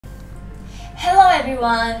Hello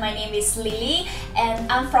everyone, my name is Lily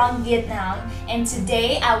and I'm from Vietnam, and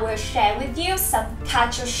today I will share with you some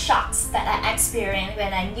culture shocks that I experienced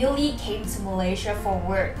when I newly came to Malaysia for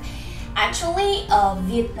work. Actually,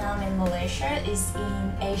 Vietnam and Malaysia is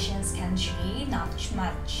in Asian country, not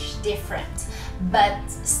much different, but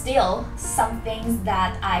still some things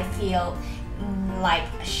that I feel like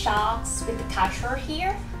shocks with the culture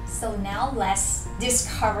here. So now let's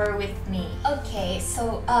discover with me. Okay,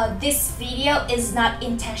 so this video is not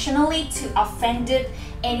intentionally to offend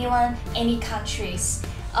anyone, any countries.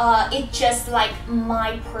 It's just like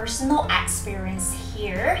my personal experience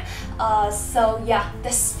here. So yeah,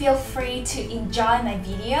 just feel free to enjoy my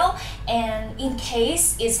video, and in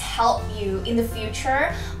case it's help you in the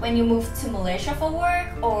future when you move to Malaysia for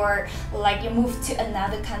work or like you move to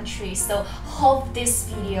another country. So hope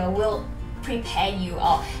this video will prepare you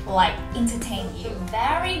or like entertain you.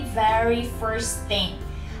 Very first thing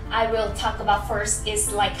I will talk about first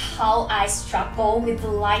is like how I struggle with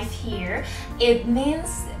life here. It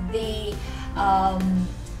means the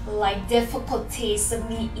like difficulties of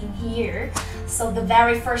me in here. So the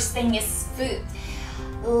very first thing is food.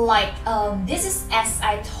 Like this is, as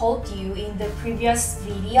I told you in the previous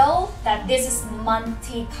video, that this is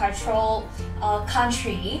multicultural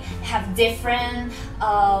country, have different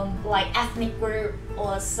like ethnic group,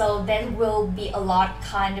 so there will be a lot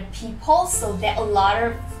kind of people, so there are a lot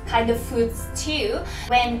of kind of foods too.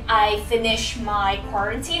 When I finish my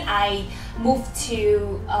quarantine, I moved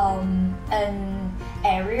to an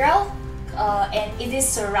area and it is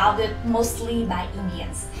surrounded mostly by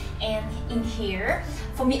Indians. And in here,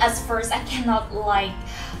 for me at first, I cannot like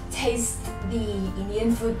taste the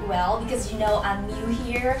Indian food well because you know I'm new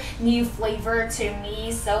here, new flavor to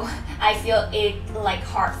me, so I feel it like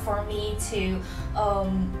hard for me to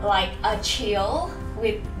like chill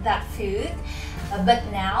with that food. But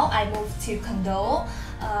now I moved to condo,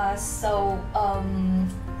 so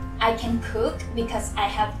I can cook because I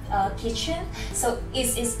have a kitchen, so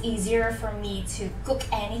it's easier for me to cook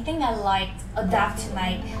anything I like, adapt to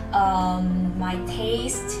my my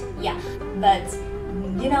taste. Yeah, but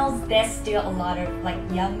you know there's still a lot of like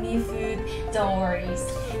yummy food. Don't worry,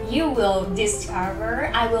 you will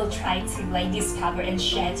discover. I will try to like discover and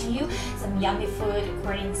share to you some yummy food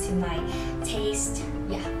according to my taste.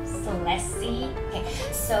 Yeah, so let's see. Okay,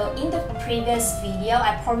 so in the previous video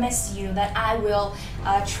I promised you that I will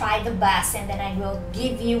try the bus and then I will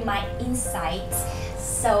give you my insights.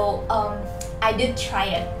 So I did try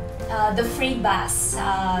it. The free bus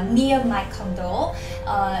near my condo,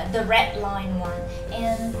 the red line one,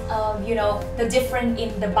 and you know the difference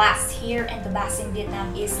in the bus here and the bus in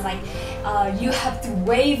Vietnam is like you have to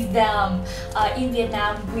wave them. In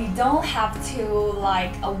Vietnam we don't have to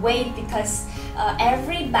like wait because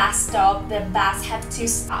every bus stop the bus have to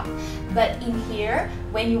stop, but in here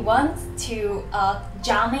when you want to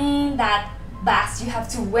jump in that bus, you have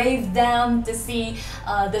to wave them to see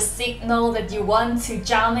the signal that you want to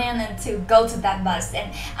jump in and to go to that bus.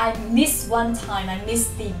 And I missed one time, I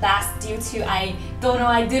missed the bus due to I don't know,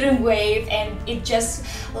 I didn't wave and it just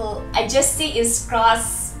I just see it's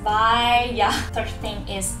crossed by. Yeah. Third thing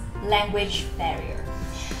is language barrier.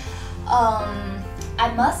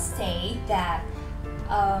 I must say that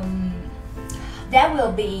there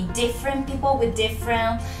will be different people with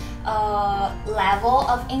different level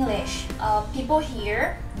of English. People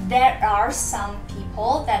here, there are some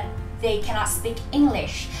people that they cannot speak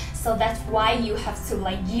English, so that's why you have to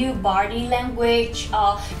like use body language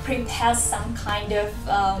or prepare some kind of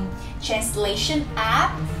translation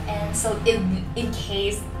app. And so in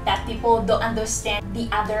case that people don't understand the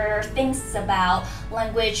other things about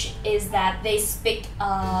language is that they speak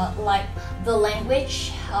like the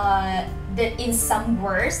language that in some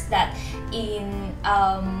words that in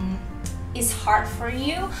is hard for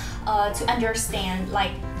you to understand.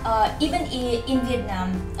 Like even in Vietnam,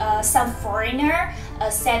 some foreigner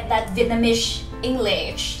said that Vietnamese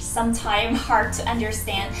English sometimes hard to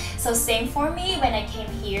understand. So same for me when I came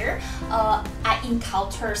here. I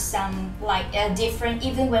encounter some like different,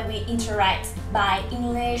 even when we interact by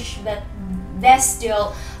English, but there's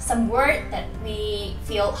still some word that we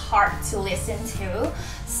feel hard to listen to.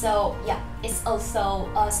 So yeah, it's also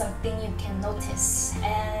something you can notice.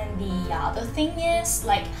 And the other thing is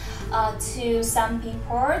like to some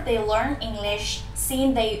people they learn English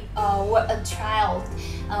since they were a child,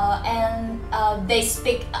 and they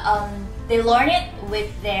speak they learn it with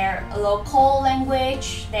their local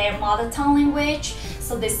language, their mother tongue language,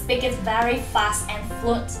 so they speak it very fast and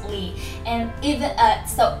fluently. And even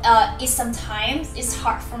it sometimes it's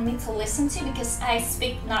hard for me to listen to because I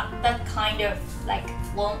speak not that kind of like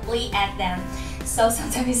fluently at them. so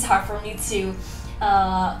sometimes it's hard for me to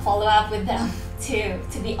follow up with them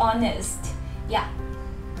to be honest. Yeah,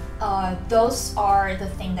 those are the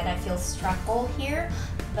things that I feel struggle here.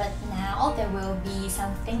 But now there will be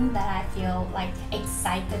something that I feel like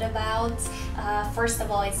excited about. First of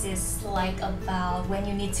all, it's just like about when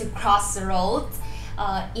you need to cross the road.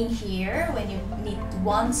 In here, when you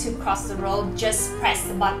want to cross the road, just press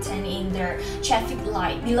the button in the traffic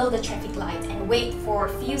light, below the traffic light, and wait for a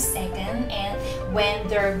few seconds, and when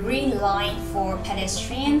the green line for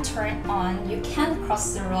pedestrian turn on, you can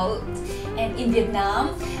cross the road. And in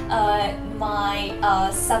Vietnam,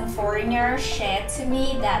 some foreigner shared to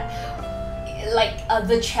me that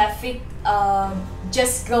the traffic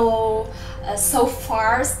just go so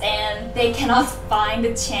fast and they cannot find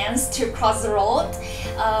the chance to cross the road.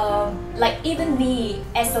 Like even me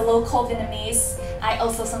as a local Vietnamese, I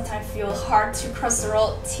also sometimes feel hard to cross the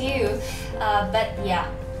road too. But yeah,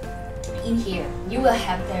 in here you will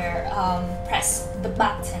have their press the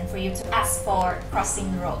button for you to ask for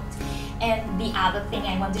crossing the road. And the other thing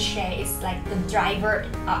I want to share is like the driver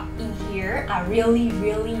in here are really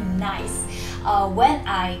nice. When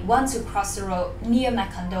I want to cross the road near my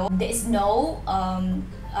condo, there is no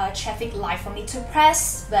traffic light for me to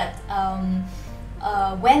press, but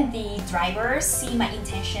when the drivers see my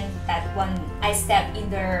intention that when I step in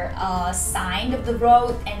the sign of the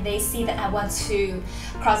road and they see that I want to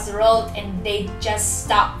cross the road, and they just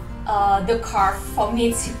stop the car for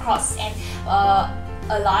me to cross, and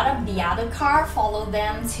a lot of the other car follow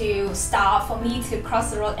them to stop for me to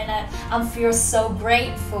cross the road, and I feel so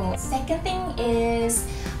grateful. Second thing is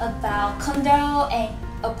about condo and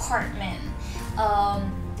apartment.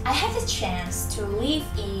 I had a chance to live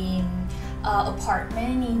in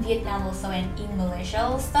apartment in Vietnam also and in Malaysia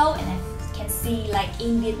also, and I can see like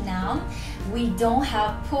in Vietnam we don't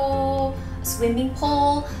have pool, swimming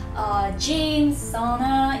pool, gym,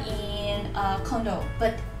 sauna in condo,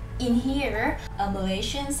 but in here,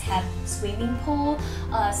 Malaysians have swimming pool,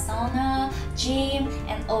 sauna, gym,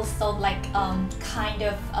 and also like kind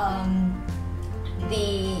of I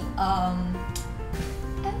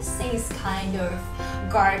would say it's kind of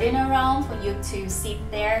garden around for you to sit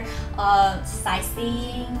there,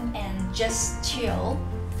 sightseeing and just chill.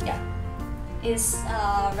 Yeah, it's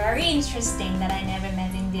very interesting that I never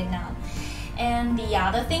met in Vietnam. And the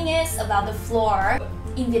other thing is about the floor.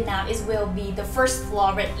 In Vietnam, it will be the first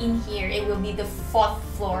floor, but in here it will be the fourth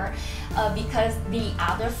floor, because the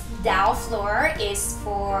other down floor is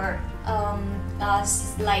for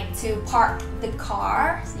like to park the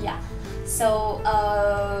car. Yeah, so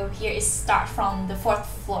here it start from the fourth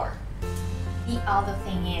floor. The other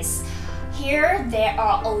thing is here there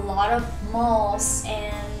are a lot of malls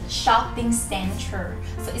and shopping center,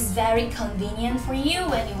 so it's very convenient for you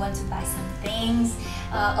when you want to buy some things.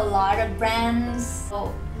 A lot of brands,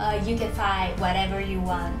 so you can find whatever you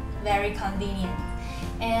want. Very convenient.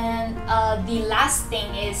 And the last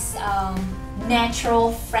thing is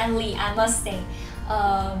natural friendly, I must say.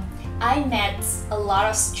 I met a lot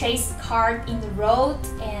of stray cats in the road,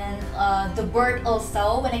 and the bird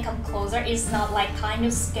also, when I come closer, is not like kind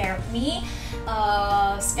of scary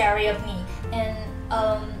of me. And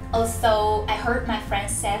also, I heard my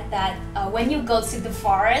friend said that when you go to the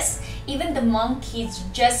forest, even the monkeys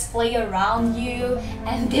just play around you,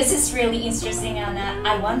 and this is really interesting, and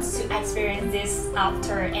I want to experience this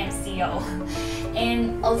after MCO.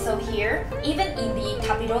 And also here, even in the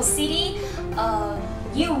capital city,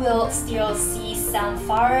 you will still see some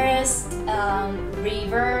forest,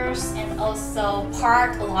 rivers, and also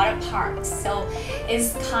a lot of parks. So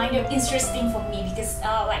it's kind of interesting for me because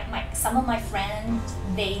some of my friends,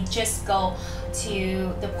 they just go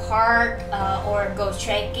to the park or go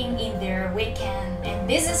trekking in their weekend, and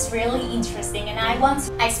this is really interesting and I want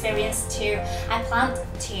to experience too. I planned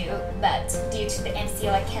to, but due to the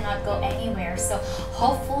MCO I cannot go anywhere, so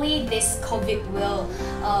hopefully this COVID will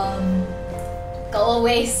go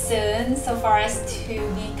away soon so far as to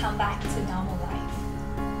come back to normal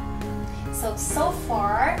life. So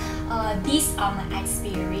far, these are my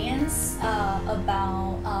experience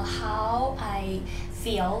about how I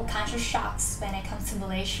feel culture shocks when I come to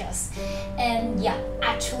Malaysia. And yeah,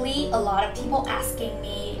 actually a lot of people asking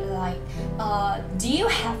me like, do you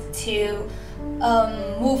have to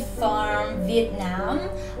move from Vietnam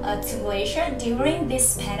to Malaysia during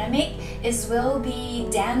this pandemic? It will be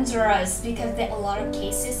dangerous because there are a lot of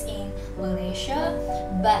cases in Malaysia,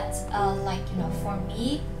 but for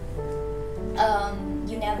me,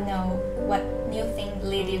 you never know what new thing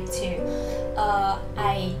lead you to.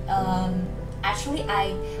 actually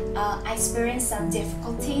I experienced some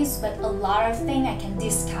difficulties, but a lot of things I can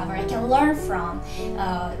discover, I can learn from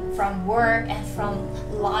work and from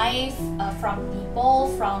life, from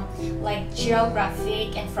people, from like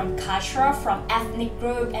geographic and from culture, from ethnic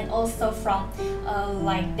group, and also from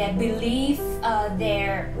like their belief,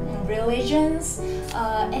 their religions,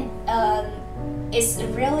 and it's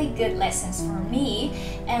really good lessons for me.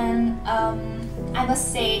 And I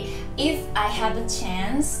must say, if I have a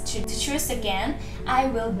chance to choose again, I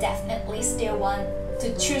will definitely still want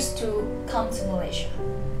to choose to come to Malaysia.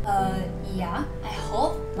 Yeah, I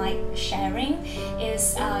hope my sharing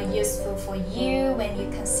is useful for you when you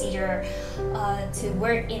consider to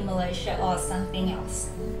work in Malaysia or something else.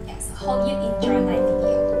 Yes, I hope you enjoy my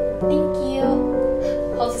video. Thank you.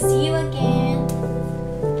 Hope to see you again.